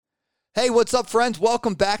Hey, what's up, friends?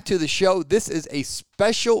 Welcome back to the show. This is a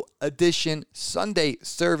special edition Sunday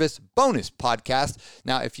service bonus podcast.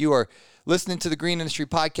 Now, if you are listening to the Green Industry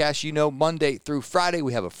Podcast, you know Monday through Friday,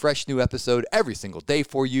 we have a fresh new episode every single day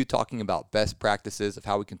for you, talking about best practices of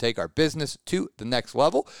how we can take our business to the next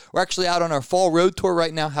level. We're actually out on our fall road tour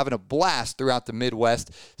right now, having a blast throughout the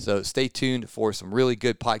Midwest. So stay tuned for some really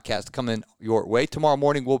good podcasts coming your way. Tomorrow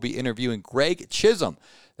morning, we'll be interviewing Greg Chisholm.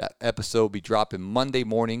 That episode will be dropping Monday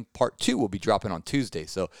morning. Part 2 will be dropping on Tuesday.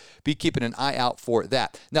 So be keeping an eye out for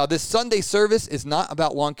that. Now, this Sunday service is not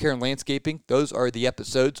about lawn care and landscaping. Those are the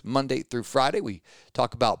episodes Monday through Friday. We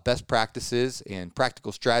talk about best practices and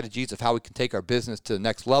practical strategies of how we can take our business to the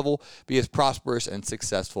next level, be as prosperous and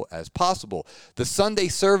successful as possible. The Sunday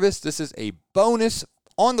service, this is a bonus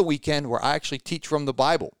on the weekend where I actually teach from the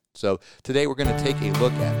Bible. So today we're going to take a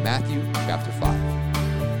look at Matthew chapter 5.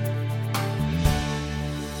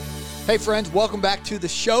 Hey friends, welcome back to the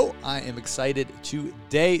show. I am excited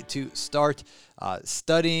today to start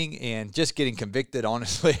studying and just getting convicted,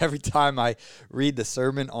 honestly, every time I read the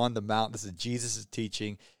Sermon on the Mount. This is Jesus'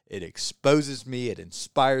 teaching. It exposes me, it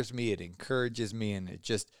inspires me, it encourages me, and it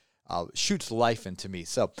just shoots life into me.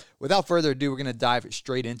 So without further ado, we're going to dive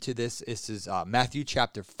straight into this. This is Matthew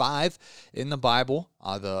chapter 5 in the Bible.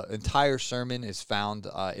 The entire sermon is found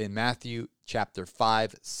in Matthew chapter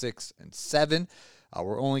 5, 6, and 7.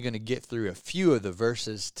 We're only going to get through a few of the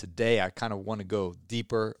verses today. I kind of want to go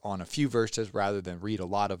deeper on a few verses rather than read a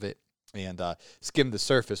lot of it and skim the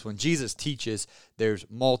surface. When Jesus teaches, there's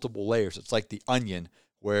multiple layers. It's like the onion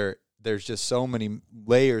where there's just so many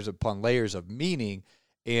layers upon layers of meaning,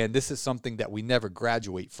 and this is something that we never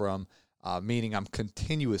graduate from, meaning I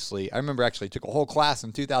remember actually took a whole class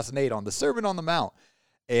in 2008 on the Sermon on the Mount,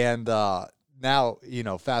 and now,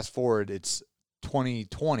 fast forward, it's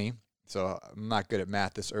 2020, so I'm not good at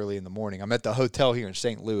math this early in the morning. I'm at the hotel here in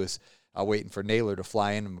St. Louis waiting for Naylor to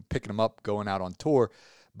fly in. I'm picking him up, going out on tour.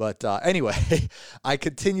 But anyway, I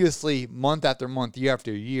continuously, month after month, year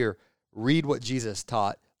after year, read what Jesus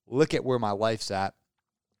taught, look at where my life's at,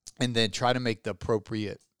 and then try to make the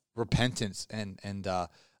appropriate repentance and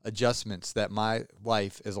adjustments that my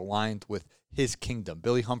life is aligned with his kingdom.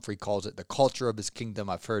 Billy Humphrey calls it the culture of his kingdom.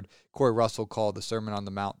 I've heard Corey Russell call the Sermon on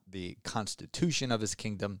the Mount the constitution of his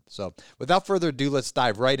kingdom. So without further ado, let's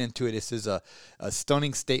dive right into it. This is a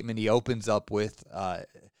stunning statement he opens up with.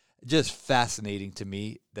 Just fascinating to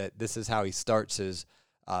me that this is how he starts his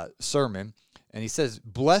sermon. And he says,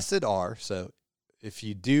 blessed are, so if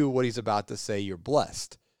you do what he's about to say, you're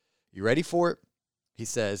blessed. You ready for it? He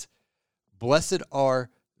says, blessed are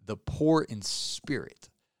the poor in spirit.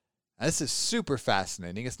 Now, this is super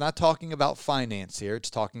fascinating. It's not talking about finance here. It's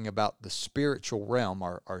talking about the spiritual realm,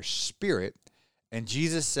 our spirit. And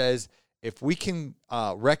Jesus says, if we can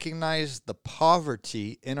recognize the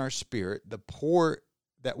poverty in our spirit, the poor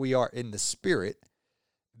that we are in the spirit,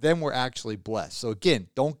 then we're actually blessed. So again,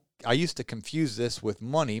 I used to confuse this with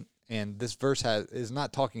money, and this verse is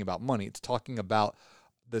not talking about money. It's talking about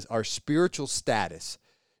our spiritual status.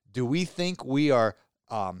 Do we think we are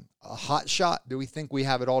a hot shot? Do we think we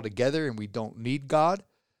have it all together and we don't need God?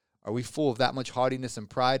 Are we full of that much haughtiness and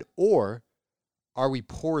pride? Or are we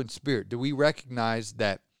poor in spirit? Do we recognize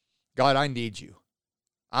that, God, I need you.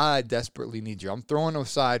 I desperately need you. I'm throwing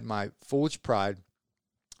aside my foolish pride.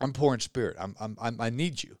 I'm poor in spirit. I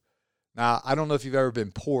need you. Now, I don't know if you've ever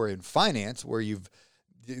been poor in finance where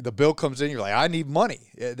the bill comes in, you're like, I need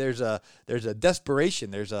money. There's a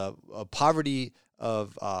desperation. There's a poverty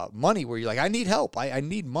of money where you're like, I need help. I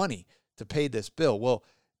need money to pay this bill. Well,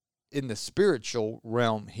 in the spiritual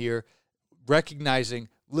realm here, recognizing,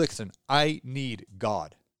 listen, I need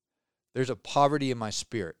God. There's a poverty in my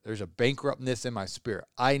spirit. There's a bankruptness in my spirit.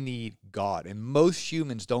 I need God. And most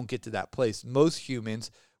humans don't get to that place. Most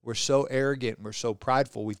humans, we're so arrogant, we're so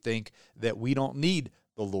prideful, we think that we don't need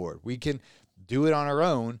the Lord. We can do it on our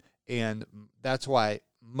own, and that's why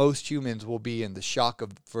most humans will be in the shock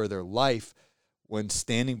for their life when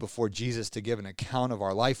standing before Jesus to give an account of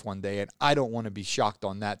our life one day. And I don't want to be shocked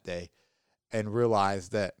on that day and realize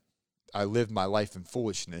that I lived my life in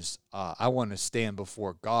foolishness. I want to stand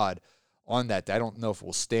before God on that day. I don't know if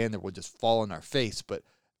we'll stand there, we'll just fall on our face, but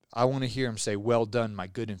I want to hear him say, well done, my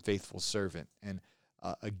good and faithful servant. And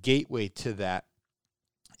a gateway to that,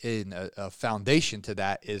 in a foundation to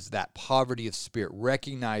that, is that poverty of spirit,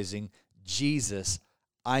 recognizing, Jesus,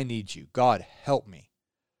 I need you. God, help me.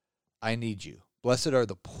 I need you. Blessed are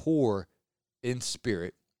the poor in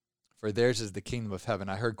spirit, for theirs is the kingdom of heaven.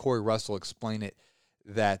 I heard Corey Russell explain it,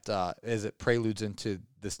 that as it preludes into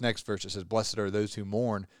this next verse, it says, blessed are those who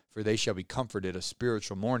mourn, for they shall be comforted, a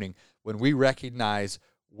spiritual mourning. When we recognize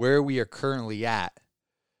where we are currently at,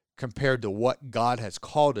 compared to what God has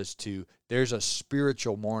called us to, there's a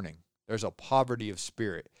spiritual mourning. There's a poverty of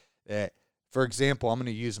spirit. That, for example, I'm going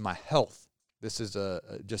to use my health. This is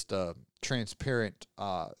just a transparent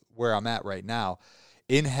where I'm at right now.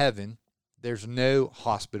 In heaven, there's no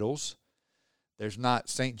hospitals. There's not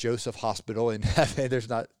St. Joseph Hospital in heaven. There's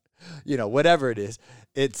not, whatever it is.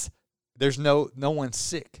 There's no one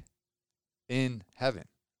sick in heaven.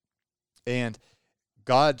 And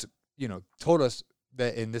God's, told us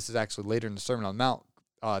that, and this is actually later in the Sermon on the Mount,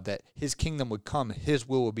 that his kingdom would come, his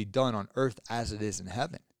will be done on earth as it is in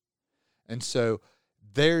heaven. And so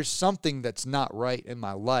there's something that's not right in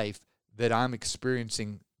my life that I'm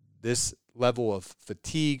experiencing this level of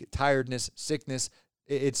fatigue, tiredness, sickness.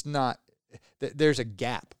 It's not, there's a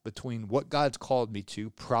gap between what God's called me to,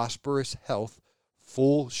 prosperous health,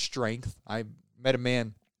 full strength. I met a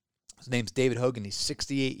man, his name's David Hogan. He's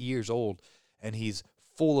 68 years old, and he's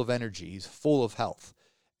full of energy. He's full of health.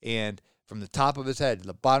 And from the top of his head to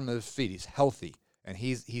the bottom of his feet, he's healthy. And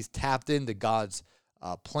he's tapped into God's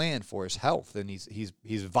plan for his health, and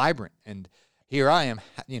he's vibrant. And here I am,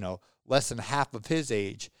 less than half of his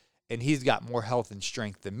age, and he's got more health and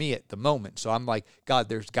strength than me at the moment. So I'm like, God,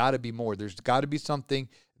 there's got to be more. There's got to be something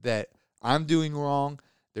that I'm doing wrong.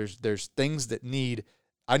 There's things that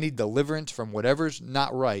I need deliverance from whatever's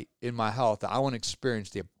not right in my health. I want to experience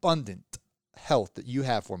the abundant health that you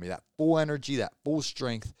have for me, that full energy, that full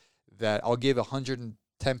strength, that I'll give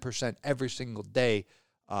 110% every single day,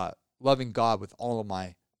 loving God with all of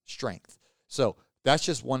my strength. So that's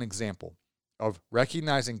just one example of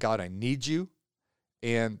recognizing, God, I need you,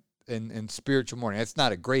 and spiritual mourning. It's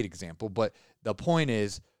not a great example, but the point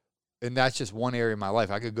is, and that's just one area of my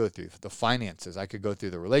life. I could go through the finances. I could go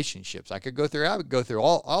through the relationships. I would go through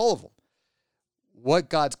all of them. What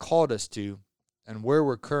God's called us to and where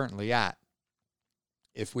we're currently at,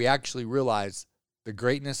 if we actually realize the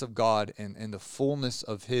greatness of God and the fullness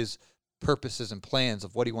of his purposes and plans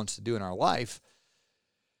of what he wants to do in our life,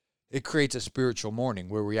 it creates a spiritual mourning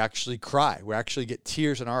where we actually cry. We actually get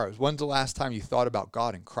tears in our eyes. When's the last time you thought about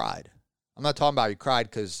God and cried? I'm not talking about you cried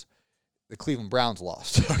because the Cleveland Browns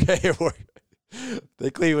lost, okay? Or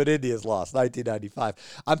the Cleveland Indians lost, 1995.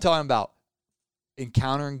 I'm talking about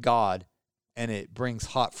encountering God, and it brings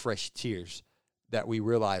hot, fresh tears that we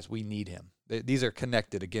realize we need him. These are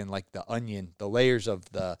connected, again, like the onion, the layers of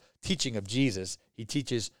the teaching of Jesus. He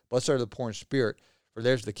teaches, blessed are the poor in spirit, for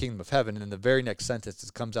theirs is the kingdom of heaven. And then the very next sentence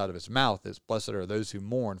that comes out of his mouth is, blessed are those who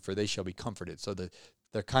mourn, for they shall be comforted. So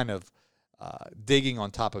they're kind of digging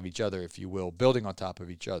on top of each other, if you will, building on top of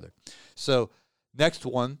each other. So next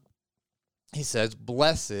one, he says,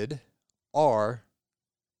 blessed are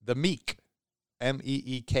the meek,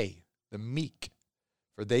 M-E-E-K, the meek,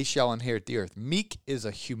 for they shall inherit the earth. Meek is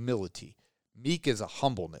a humility. Meek is a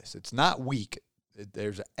humbleness. It's not weak.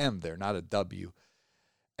 There's an M there, not a W.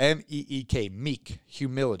 M-E-E-K, meek,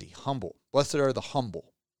 humility, humble. Blessed are the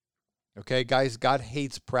humble. Okay, guys, God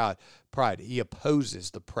hates pride. He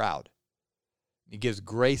opposes the proud. He gives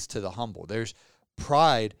grace to the humble. There's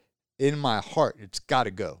pride in my heart. It's got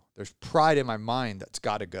to go. There's pride in my mind that's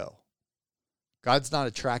got to go. God's not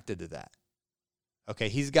attracted to that. Okay,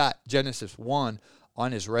 he's got Genesis 1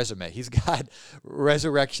 on his resume. He's got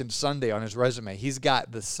Resurrection Sunday on his resume. He's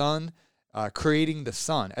got the Son, creating the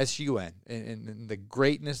sun, S-U-N, and the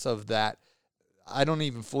greatness of that. I don't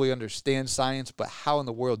even fully understand science, but how in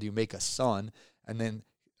the world do you make a sun and then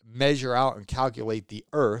measure out and calculate the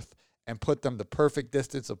earth and put them the perfect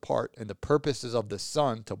distance apart, and the purposes of the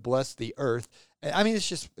sun to bless the earth? I mean, it's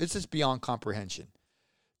just beyond comprehension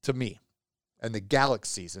to me. And the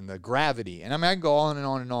galaxies and the gravity. And I mean, I can go on and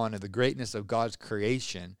on and on of the greatness of God's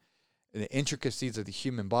creation and the intricacies of the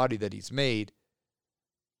human body that he's made.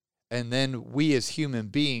 And then we as human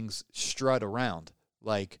beings strut around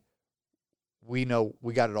like we know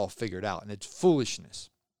we got it all figured out. And it's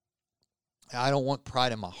foolishness. I don't want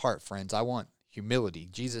pride in my heart, friends. I want humility.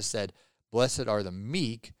 Jesus said, blessed are the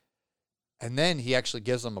meek. And then he actually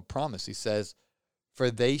gives them a promise. He says,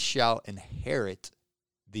 for they shall inherit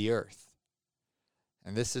the earth.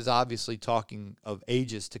 And this is obviously talking of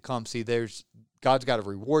ages to come. See, God's got a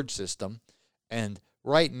reward system. And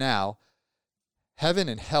right now, heaven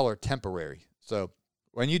and hell are temporary. So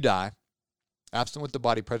when you die, absent with the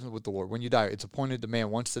body, present with the Lord. When you die, it's appointed to man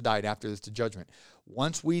once to die, and after this to judgment.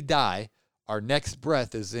 Once we die, our next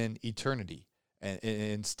breath is in eternity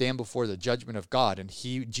and stand before the judgment of God. And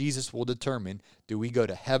Jesus will determine, do we go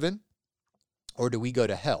to heaven or do we go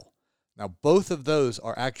to hell? Now, both of those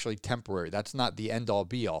are actually temporary. That's not the end-all,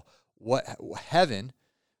 be-all. Heaven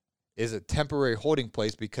is a temporary holding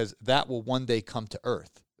place because that will one day come to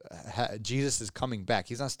earth. Jesus is coming back.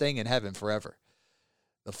 He's not staying in heaven forever.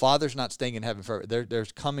 The Father's not staying in heaven forever.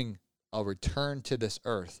 There's coming a return to this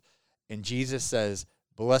earth. And Jesus says,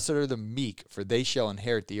 blessed are the meek, for they shall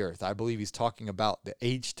inherit the earth. I believe he's talking about the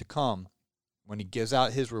age to come when he gives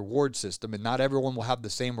out his reward system, and not everyone will have the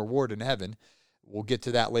same reward in heaven. We'll get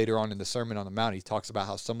to that later on in the Sermon on the Mount. He talks about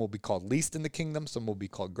how some will be called least in the kingdom, some will be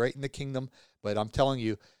called great in the kingdom. But I'm telling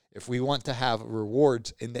you, if we want to have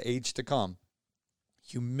rewards in the age to come,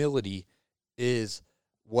 humility is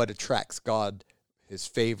what attracts God, his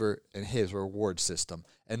favor, and his reward system.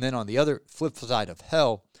 And then on the other flip side of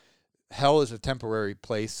hell is a temporary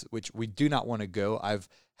place which we do not want to go. I've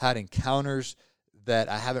had encounters that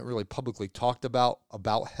I haven't really publicly talked about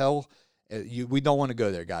hell. We don't want to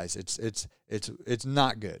go there, guys. It's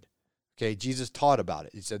not good. Okay, Jesus taught about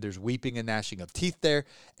it. He said there's weeping and gnashing of teeth there,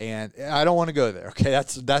 and I don't want to go there. Okay,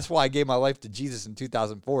 that's why I gave my life to Jesus in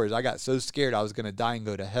 2004. Is I got so scared I was going to die and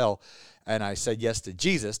go to hell, and I said yes to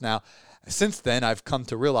Jesus. Now, since then, I've come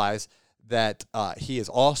to realize that he is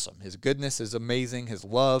awesome. His goodness is amazing. His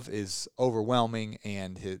love is overwhelming,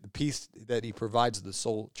 and the peace that he provides the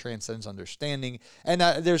soul transcends understanding. And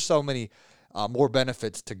there's so many more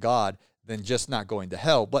benefits to God than just not going to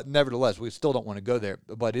hell. But nevertheless, we still don't want to go there.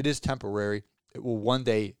 But it is temporary. It will one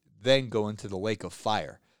day then go into the lake of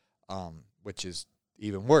fire, which is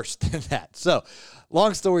even worse than that. So,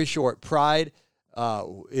 long story short, pride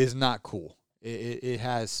is not cool. It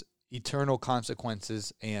has eternal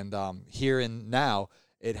consequences, and here and now,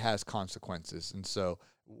 it has consequences. And so,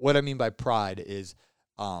 what I mean by pride is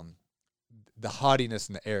the haughtiness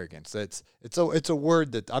and the arrogance. It's a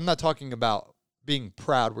word that I'm not talking about being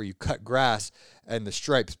proud where you cut grass and the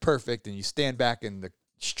stripe's perfect and you stand back in the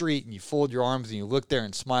street and you fold your arms and you look there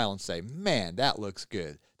and smile and say, man, that looks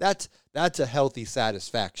good. That's a healthy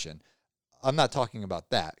satisfaction. I'm not talking about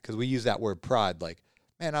that, because we use that word pride like,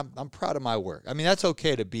 man, I'm proud of my work. I mean, that's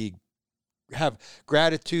okay to have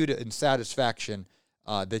gratitude and satisfaction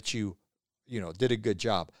that you did a good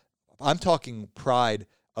job. I'm talking pride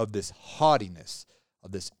of this haughtiness,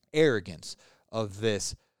 of this arrogance, of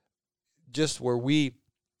this just where we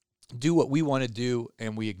do what we want to do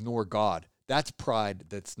and we ignore God. That's pride.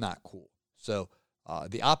 That's not cool. So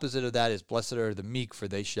the opposite of that is blessed are the meek, for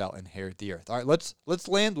they shall inherit the earth. All right, let's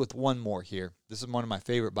land with one more here. This is one of my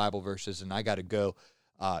favorite Bible verses, and I got to go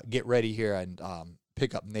get ready here and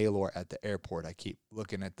pick up Naylor at the airport. I keep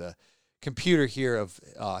looking at the computer here of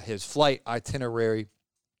his flight itinerary,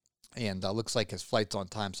 and looks like his flight's on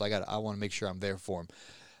time, so I want to make sure I'm there for him.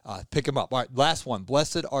 Pick him up. All right, last one.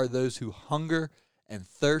 Blessed are those who hunger and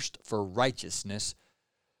thirst for righteousness.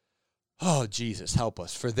 Oh, Jesus, help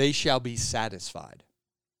us, for they shall be satisfied.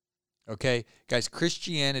 Okay, guys,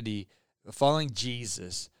 Christianity, following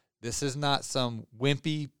Jesus, this is not some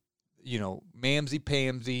wimpy,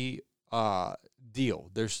 mamsy-pamsy deal.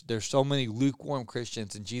 There's so many lukewarm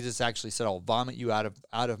Christians, and Jesus actually said, I'll vomit you out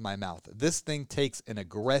of my mouth. This thing takes an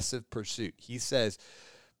aggressive pursuit. He says,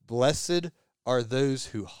 blessed are those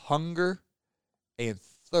who hunger and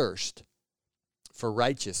thirst for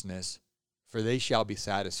righteousness, for they shall be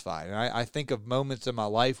satisfied. And I think of moments in my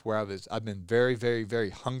life where I've been very, very,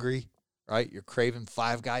 very hungry, right? You're craving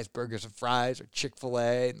Five Guys burgers and fries, or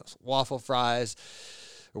Chick-fil-A and those waffle fries,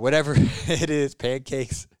 or whatever it is,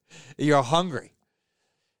 pancakes. You're hungry.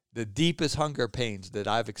 The deepest hunger pains that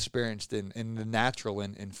I've experienced in the natural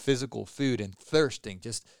and in physical food, and thirsting,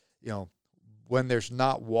 just, when there's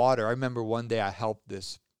not water. I remember one day I helped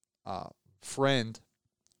this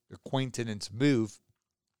acquaintance move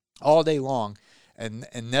all day long and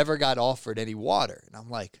never got offered any water. And I'm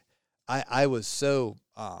like, I was so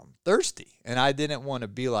thirsty, and I didn't want to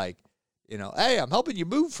be like, hey, I'm helping you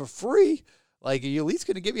move for free. Like, are you at least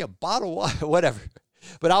going to give me a bottle of water? Whatever.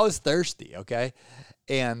 But I was thirsty, okay?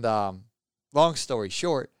 And long story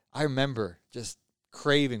short, I remember just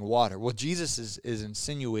craving water. Well, Jesus is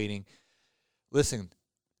insinuating, listen,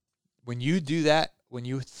 when you do that, when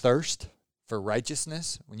you thirst for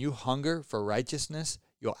righteousness, when you hunger for righteousness,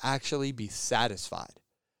 you'll actually be satisfied.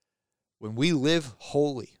 When we live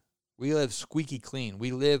holy, we live squeaky clean,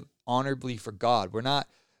 we live honorably for God. We're not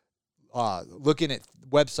looking at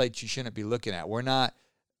websites you shouldn't be looking at. We're not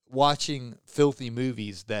watching filthy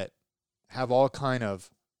movies that have all kind of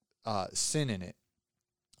sin in it.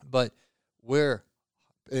 But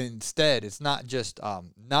instead, it's not just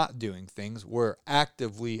not doing things. We're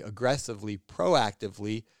actively, aggressively,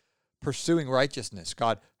 proactively pursuing righteousness.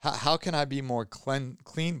 God, how can I be more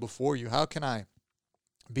clean before you? How can I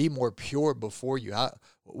be more pure before you?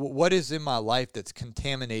 What is in my life that's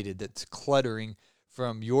contaminated, that's cluttering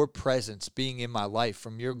from your presence being in my life,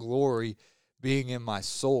 from your glory being in my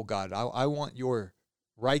soul, God? I want your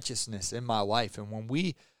righteousness in my life. And when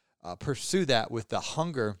we pursue that with the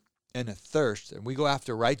hunger and a thirst, and we go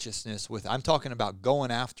after righteousness with, I'm talking about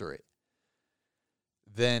going after it,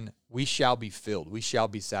 then we shall be filled. We shall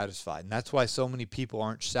be satisfied. And that's why so many people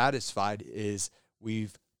aren't satisfied, is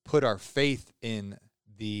we've put our faith in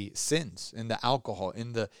the sins, in the alcohol,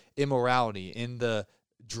 in the immorality, in the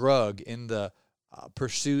drug, in the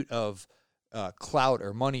pursuit of clout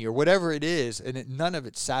or money or whatever it is, and none of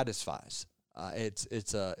it satisfies. It's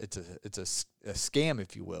a scam,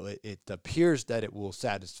 if you will. It appears that it will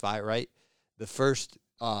satisfy, right? The first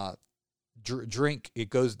drink, it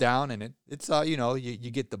goes down, and it's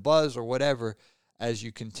you get the buzz or whatever as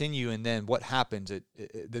you continue, and then what happens?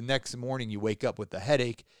 The next morning you wake up with a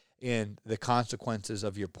headache and the consequences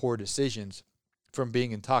of your poor decisions from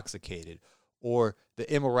being intoxicated, or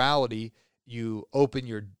the immorality. You open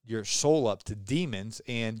your soul up to demons,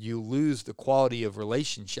 and you lose the quality of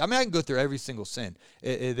relationship. I mean, I can go through every single sin.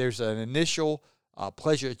 There's an initial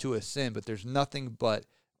pleasure to a sin, but there's nothing but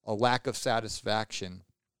a lack of satisfaction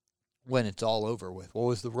when it's all over with. What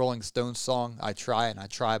was the Rolling Stones song? I try and I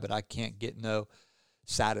try, but I can't get no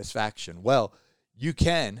satisfaction. Well, you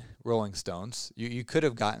can, Rolling Stones. You could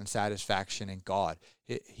have gotten satisfaction in God.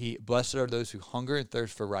 Blessed are those who hunger and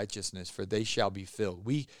thirst for righteousness, for they shall be filled.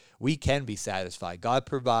 We can be satisfied. God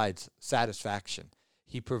provides satisfaction.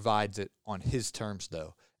 He provides it on his terms,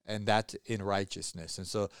 though, and that's in righteousness. And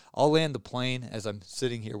so I'll land the plane as I'm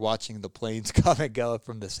sitting here watching the planes come and go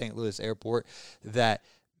from the St. Louis airport, that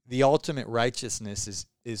the ultimate righteousness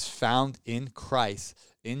is found in Christ,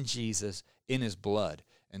 in Jesus, in his blood.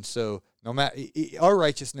 And so no matter, our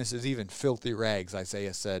righteousness is even filthy rags,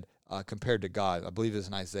 Isaiah said, compared to God. I believe it's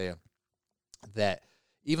in Isaiah, that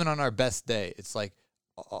even on our best day, it's like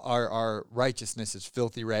our righteousness is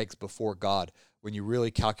filthy rags before God when you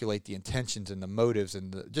really calculate the intentions and the motives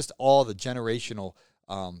and just all the generational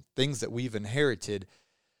things that we've inherited.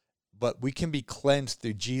 But we can be cleansed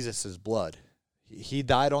through Jesus' blood. He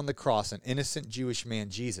died on the cross, an innocent Jewish man,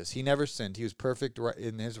 Jesus. He never sinned. He was perfect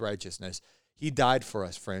in his righteousness. He died for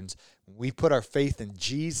us, friends. When we put our faith in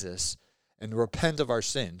Jesus and repent of our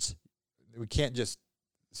sins, we can't just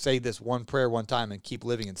say this one prayer one time and keep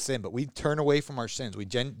living in sin, but we turn away from our sins. We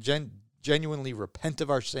genuinely repent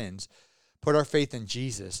of our sins, put our faith in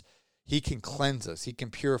Jesus. He can cleanse us. He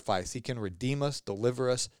can purify us. He can redeem us, deliver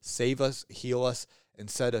us, save us, heal us, and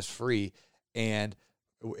set us free. And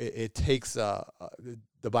it takes, the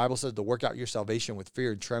Bible says, to work out your salvation with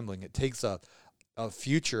fear and trembling. It takes a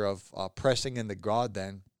future of pressing into God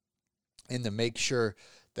then, and to make sure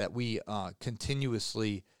that we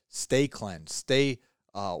continuously stay cleansed, stay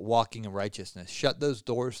walking in righteousness. Shut those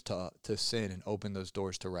doors to sin and open those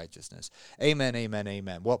doors to righteousness. Amen, amen,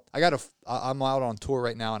 amen. Well, I'm out on tour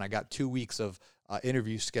right now, and I got 2 weeks of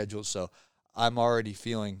interviews scheduled, so I'm already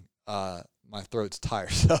feeling my throat's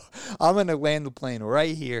tired. So I'm going to land the plane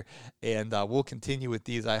right here, and we'll continue with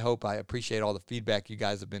these. I appreciate all the feedback you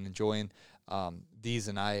guys have been enjoying these,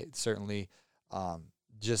 and I certainly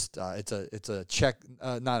it's a check,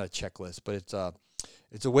 not a checklist, but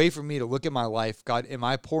it's a way for me to look at my life. God, am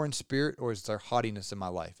I poor in spirit, or is there haughtiness in my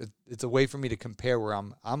life? It's a way for me to compare where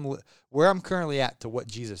I'm currently at to what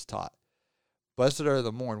Jesus taught. Blessed are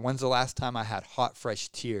the mourn. When's the last time I had hot, fresh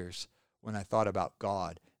tears when I thought about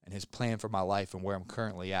God and his plan for my life and where I'm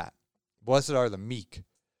currently at? Blessed are the meek.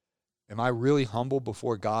 Am I really humble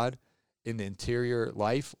before God in the interior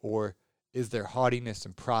life, or is there haughtiness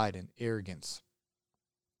and pride and arrogance?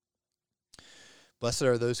 Blessed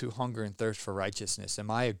are those who hunger and thirst for righteousness. Am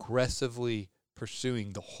I aggressively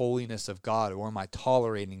pursuing the holiness of God, or am I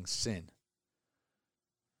tolerating sin?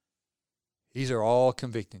 These are all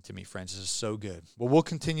convicting to me, friends. This is so good. Well, we'll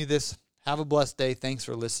continue this. Have a blessed day. Thanks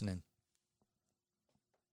for listening.